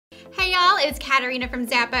it's Katarina from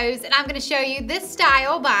Zappos, and I'm going to show you this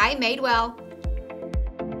style by Madewell.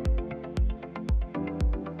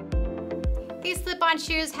 These slip-on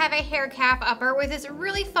shoes have a hair calf upper with this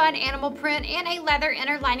really fun animal print and a leather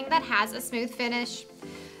inner lining that has a smooth finish.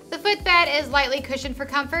 The footbed is lightly cushioned for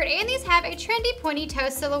comfort, and these have a trendy pointy toe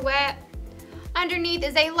silhouette. Underneath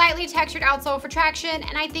is a lightly textured outsole for traction,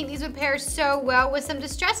 and I think these would pair so well with some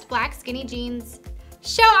distressed black skinny jeans.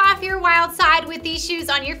 Show off your wild side with these shoes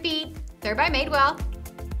on your feet. They're by Madewell.